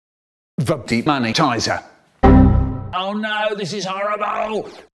the demonetizer. Oh no, this is horrible.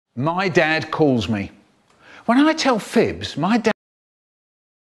 My dad calls me. When I tell fibs, my dad...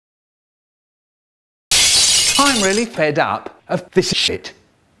 I'm really fed up of this shit.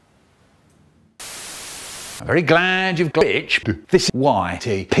 I'm very glad you've glitched this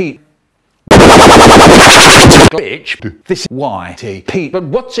YTP. Glitched this YTP. But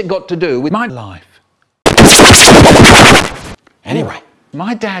what's it got to do with my life? Anyway,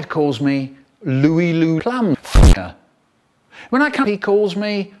 my dad calls me Louie Lou Plum. When I come, he calls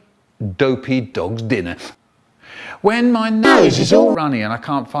me Dopey Dog's Dinner. When my nose is all runny and I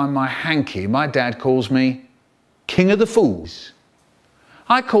can't find my hanky, my dad calls me King of the Fools.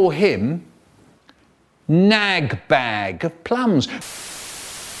 I call him Nag Bag of Plums.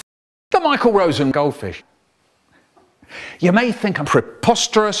 The Michael Rosen goldfish. You may think I'm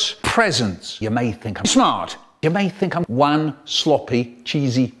preposterous presence. You may think I'm smart. You may think I'm one sloppy,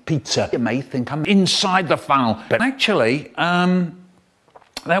 cheesy pizza. You may think I'm inside the funnel. But actually,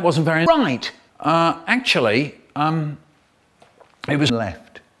 that wasn't very right. It was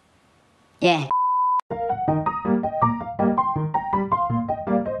left. Yeah.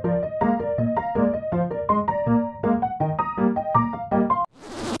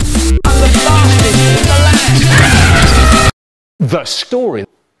 The story.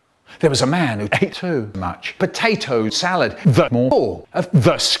 There was a man who ate too much potato salad. The moral of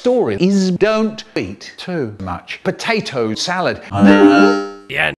the story is don't eat too much potato salad. Yeah.